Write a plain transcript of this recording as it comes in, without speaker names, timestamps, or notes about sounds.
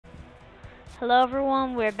Hello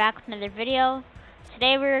everyone, we're back with another video.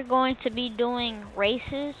 Today we're going to be doing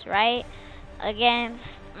races, right? Against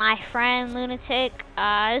my friend Lunatic.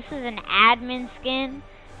 This is an admin skin,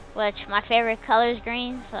 which my favorite color is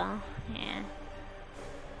green, so yeah.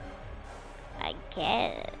 I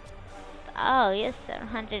guess. Oh, yes,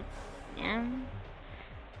 700 M.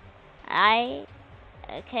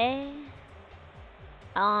 Okay.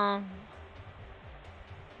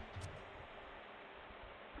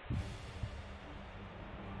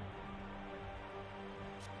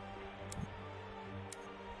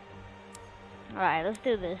 Alright, let's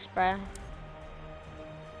do this, bro.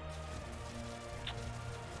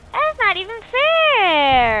 That's not even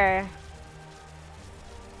fair!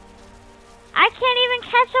 I can't even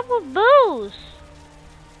catch up with Boost!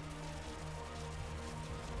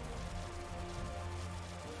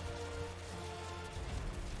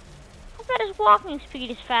 I bet his walking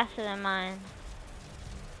speed is faster than mine.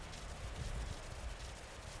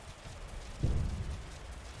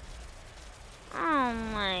 Oh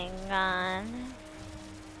my god.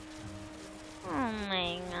 Oh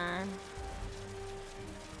my god.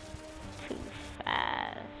 Too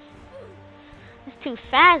fast. It's too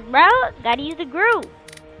fast, bro. Gotta use the group.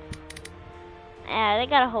 Yeah, they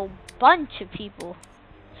got a whole bunch of people.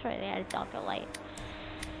 That's right, they had a darker light.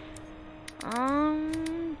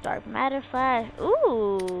 Dark matter flash.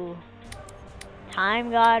 Ooh. Time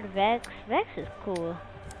God Vex. Vex is cool.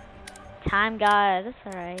 Time God, that's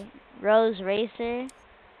alright. Rose Racer.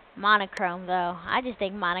 Monochrome though. I just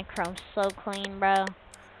think monochrome's so clean, bro.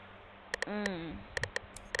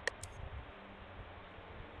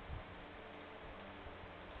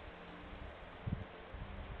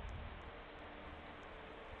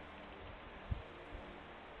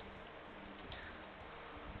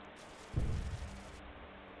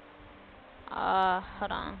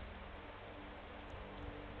 Hold on.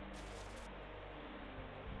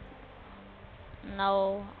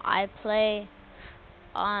 No, I play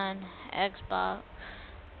on Xbox.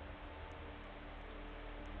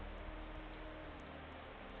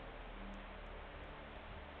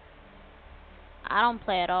 I don't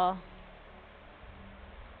play at all.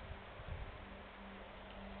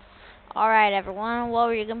 Alright everyone, well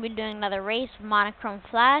we're gonna be doing another race with Monochrome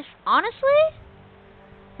Flash. Honestly,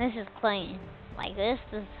 this is clean. Like this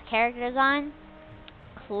character design,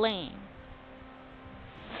 clean.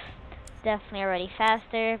 Definitely already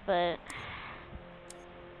faster, but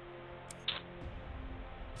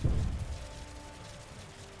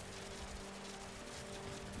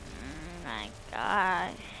my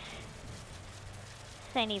gosh.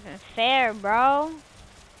 This ain't even fair, bro.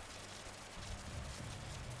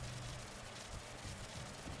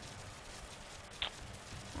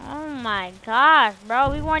 Oh my gosh,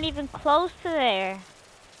 bro. We weren't even close to there.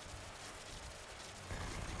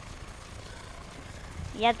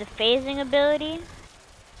 You have the phasing ability.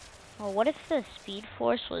 Well, what if the speed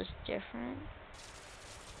force was different?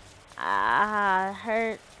 It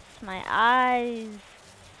hurts my eyes.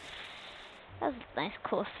 That's a nice,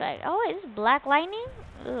 cool effect. Oh, wait, this is black lightning?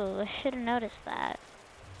 Ooh, I should have noticed that.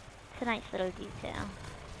 It's a nice little detail.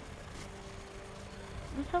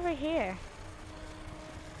 What's over here?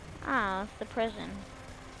 Oh, it's the prison.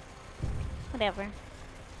 Whatever.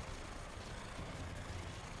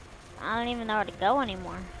 I don't even know where to go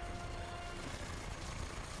anymore.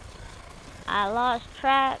 I lost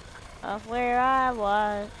track of where I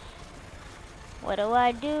was. What do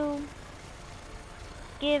I do?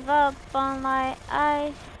 Give up on my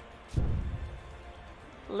eyes.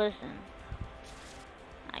 Listen,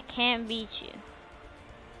 I can't beat you.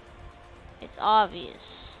 It's obvious.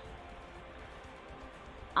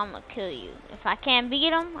 I'ma kill you. If I can't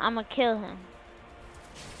beat him, I'ma kill him.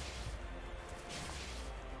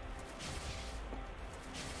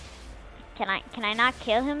 Can I not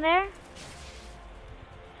kill him there?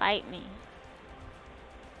 Fight me.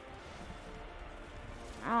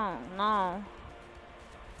 Oh no.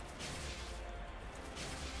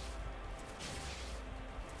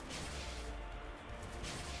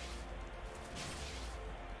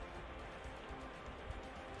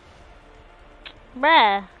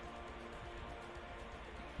 Bruh.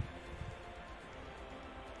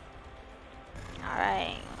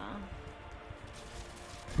 Alright.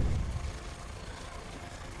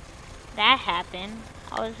 That happened.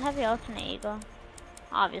 Oh, is Heavy Alternate Eagle?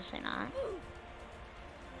 Obviously not.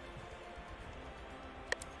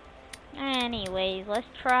 Anyways, let's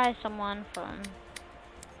try someone from...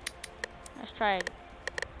 Let's try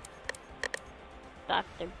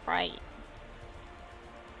Dr. Bright.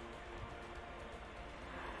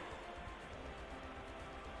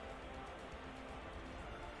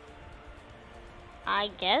 I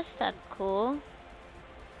guess that's cool.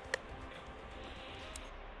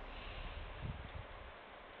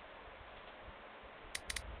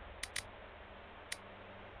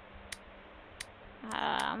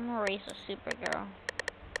 I'm gonna race a Supergirl.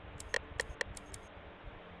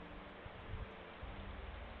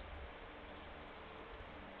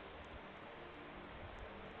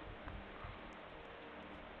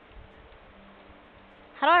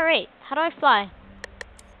 How do I rate? How do I fly?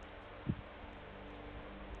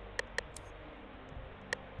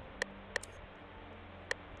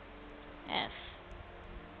 F.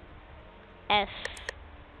 F.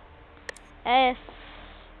 F.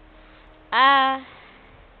 Ah.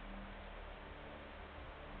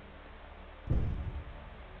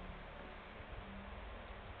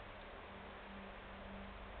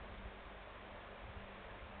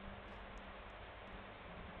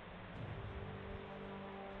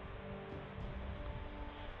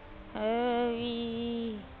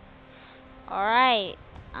 Hurry. Alright.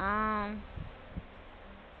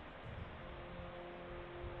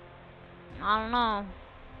 I don't know.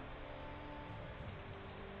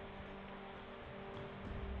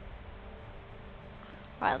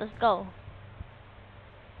 Alright, let's go.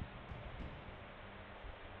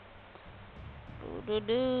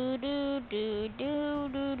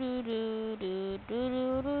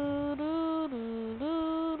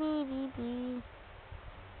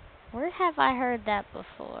 Where have I heard that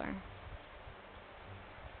before?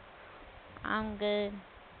 I'm good.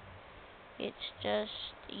 It's just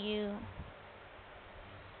you.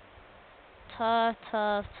 Tough,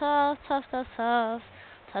 tough, tough, tough, tough, tough.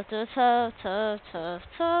 Tough, tough, tough, tough, tough,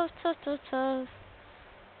 tough, tough, tough, tough.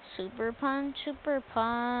 Super punch,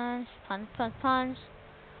 punch, punch, punch.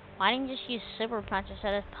 Why didn't you just use super punch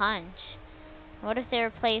instead of punch? What if they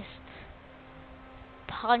replaced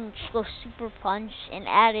punch with super punch and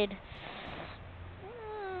added...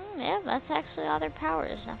 yeah, that's actually all their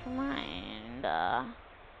powers. Never mind.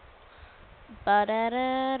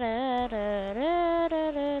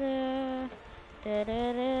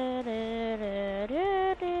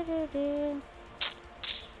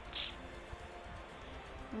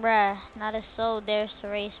 Bruh, not a soul dares to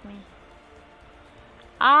race me.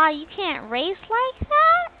 Ah, you can't race like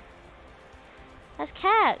that? That's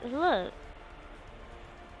cat. Look.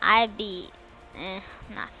 I beat.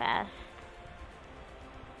 Not fast.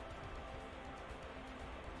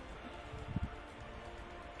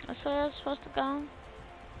 That's where I was supposed to go.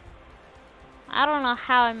 I don't know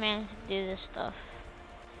how I managed to do this stuff.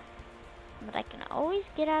 But I can always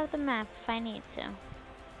get out of the map if I need to.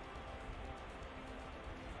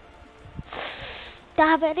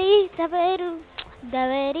 Dabadi, dabadu,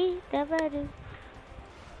 dabadi, dabadu.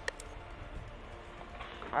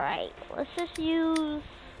 Alright, let's just use...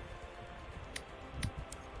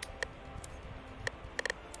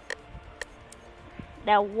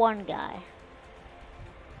 that one guy.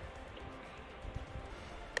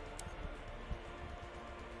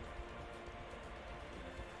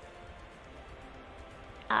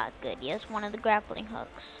 Ah, good. Yes, one of the grappling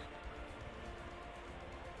hooks.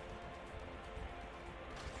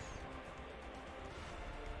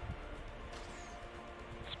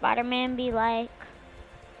 Spider-Man be like.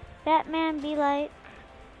 Batman be like.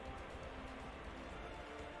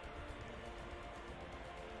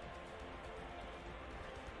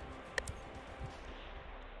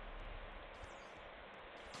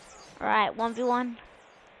 Alright, 1v1.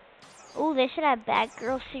 Ooh, they should have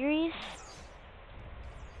Batgirl series.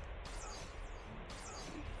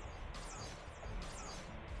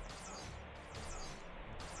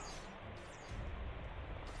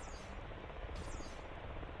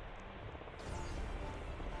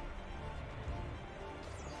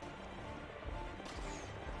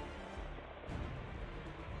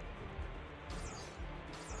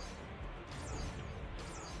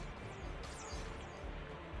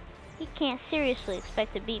 You can't seriously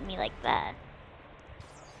expect to beat me like that.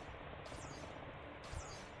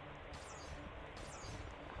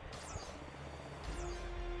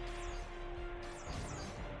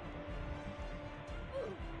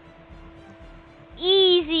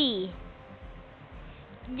 Easy.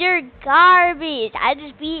 You're garbage. I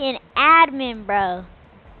just beat an admin, bro.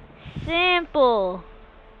 Simple.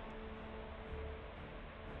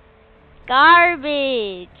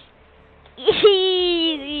 Garbage.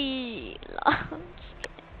 Easy.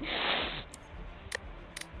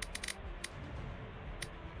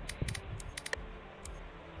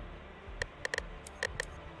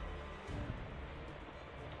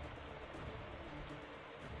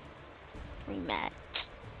 Rematch.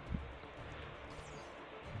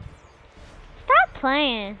 Stop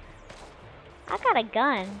playing. I got a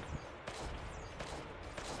gun.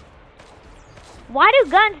 Why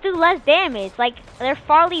do guns do less damage? Like, they're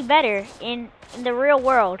farly better in the real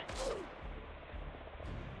world.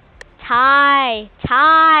 Ty,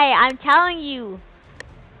 I'm telling you.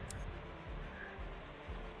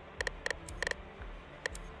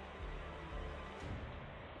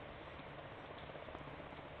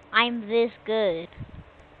 I'm this good.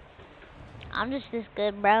 I'm just this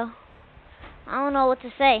good, bro. I don't know what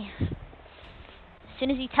to say. As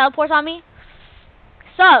soon as he teleports on me,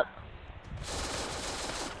 sup?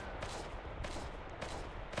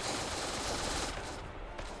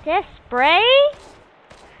 Just spray?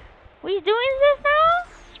 We doing this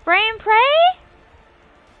now? Spray and pray?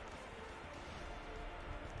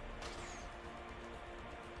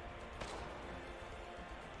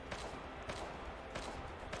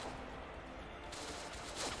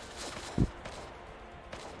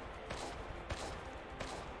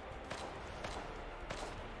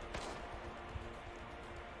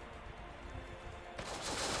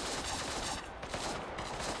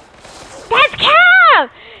 That's cap!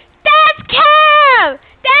 That's cap!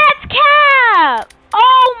 That's cap!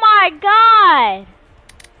 Oh my god!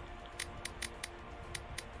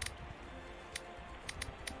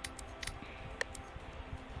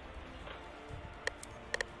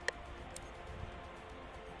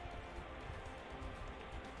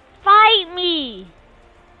 Fight me!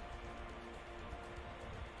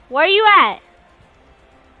 Where you at?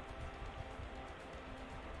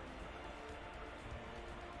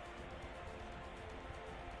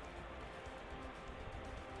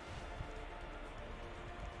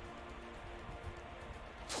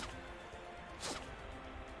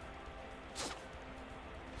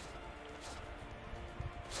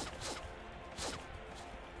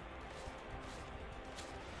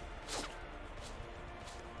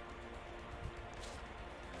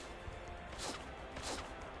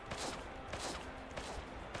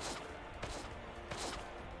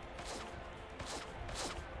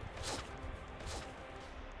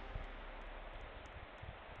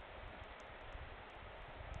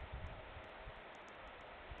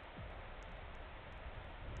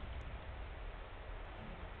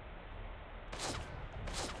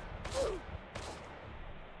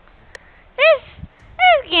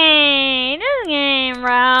 This game, bro.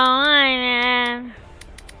 Man.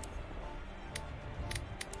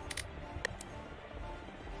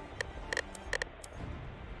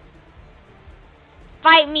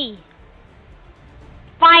 Fight me.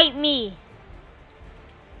 Fight me.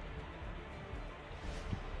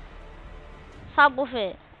 Stop with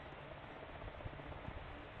it.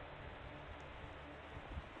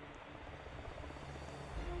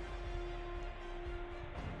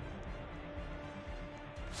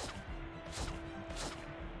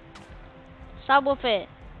 Stop with it.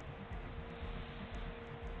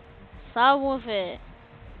 Stop with it.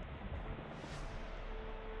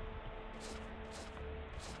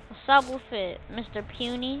 Stop with it, Mr.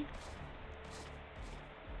 Puny.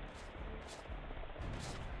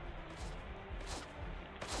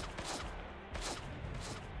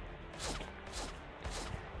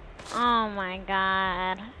 Oh my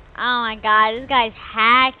god. Oh my god, this guy's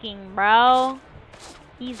hacking, bro.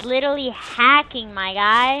 He's literally hacking, my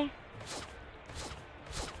guy.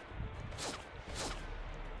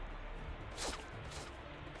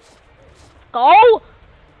 Go!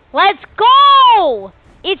 Let's go!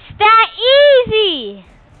 It's that easy!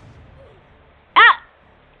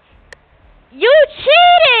 You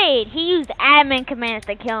cheated! He used admin commands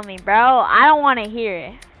to kill me, bro. I don't want to hear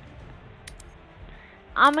it.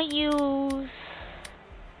 I'ma use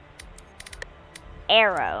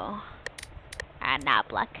arrow and not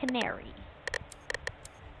black canary.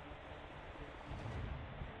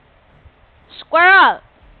 Square up.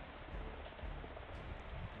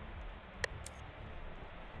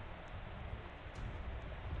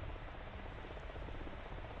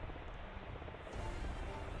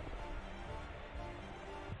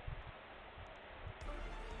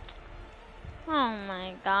 Oh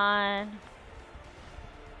my god.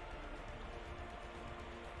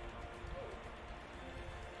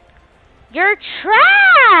 You're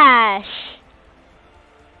trash!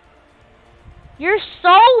 You're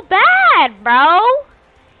so bad, bro!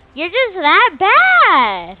 You're just that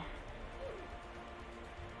bad!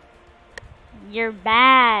 You're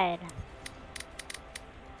bad.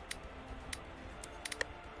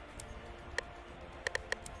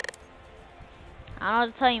 I don't know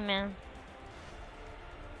what to tell you, man.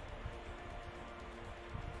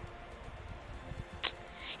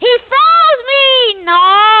 He follows me!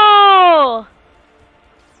 No!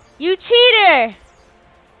 You cheater!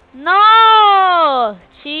 No!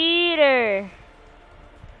 Cheater!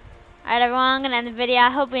 Alright, everyone, I'm gonna on the video. I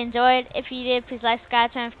hope you enjoyed. If you did, please like,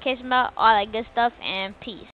 subscribe, turn notification bell, all that good stuff, and peace.